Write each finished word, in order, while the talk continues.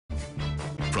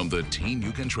From the team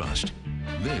you can trust,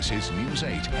 this is News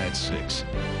 8 at 6.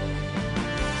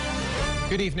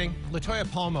 Good evening. Latoya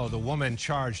Palmo, the woman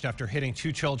charged after hitting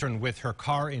 2 children with her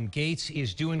car in Gates,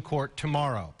 is due in court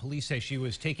tomorrow. Police say she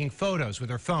was taking photos with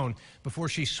her phone before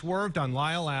she swerved on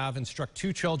Lyell Ave and struck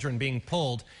 2 children being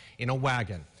pulled in a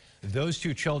wagon. Those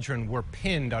 2 children were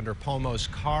pinned under Palmo's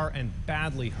car and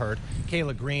badly hurt.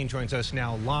 Kayla Green joins us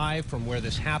now live from where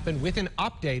this happened with an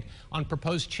update on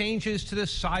proposed changes to the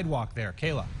sidewalk there.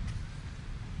 Kayla.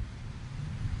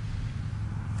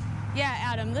 Yeah,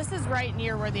 Adam, this is right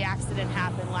near where the accident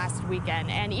happened last weekend.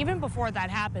 And even before that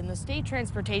happened, the State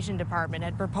Transportation Department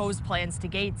had proposed plans to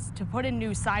Gates to put in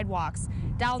new sidewalks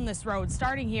down this road,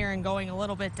 starting here and going a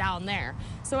little bit down there.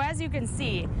 So as you can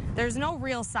see, there's no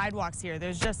real sidewalks here.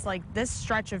 There's just like this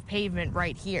stretch of pavement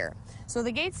right here. So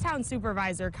the Gatestown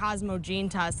supervisor, Cosmo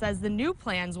Ginta, says the new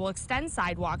plans will extend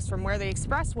sidewalks from where the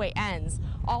expressway ends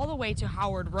all the way to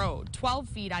Howard Road, 12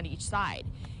 feet on each side.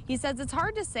 He says it's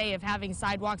hard to say if having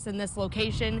sidewalks in this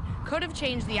location could have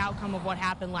changed the outcome of what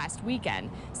happened last weekend,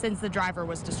 since the driver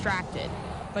was distracted.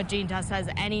 But Ginta says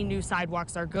any new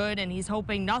sidewalks are good, and he's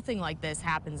hoping nothing like this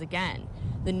happens again.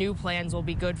 The new plans will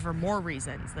be good for more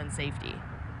reasons than safety.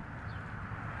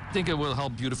 I think it will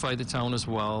help beautify the town as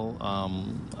well.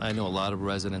 I know a lot of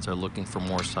residents are looking for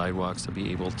more sidewalks to be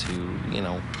able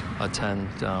to, attend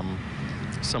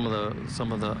some of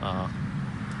the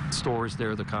stores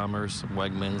there, the Commerce,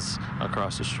 Wegmans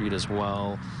across the street as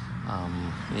well.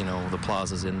 The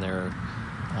plazas in there.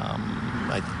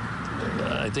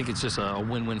 I think it's just a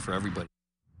win-win for everybody.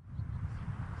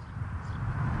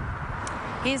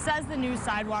 He says the new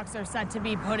sidewalks are set to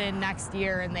be put in next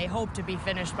year, and they hope to be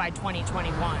finished by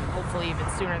 2021, hopefully even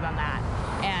sooner than that.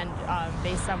 And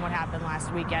based on what happened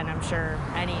last weekend, I'm sure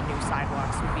any new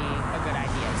sidewalks would be a good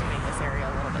idea to make this area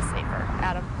a little bit safer.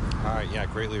 Adam? All right, yeah,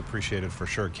 greatly appreciated for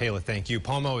sure. Kayla, thank you.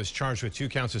 Palmo is charged with 2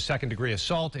 counts of second-degree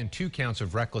assault and 2 counts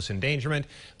of reckless endangerment.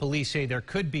 Police say there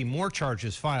could be more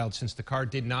charges filed since the car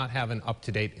did not have an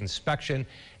up-to-date inspection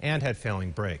and had failing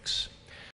brakes.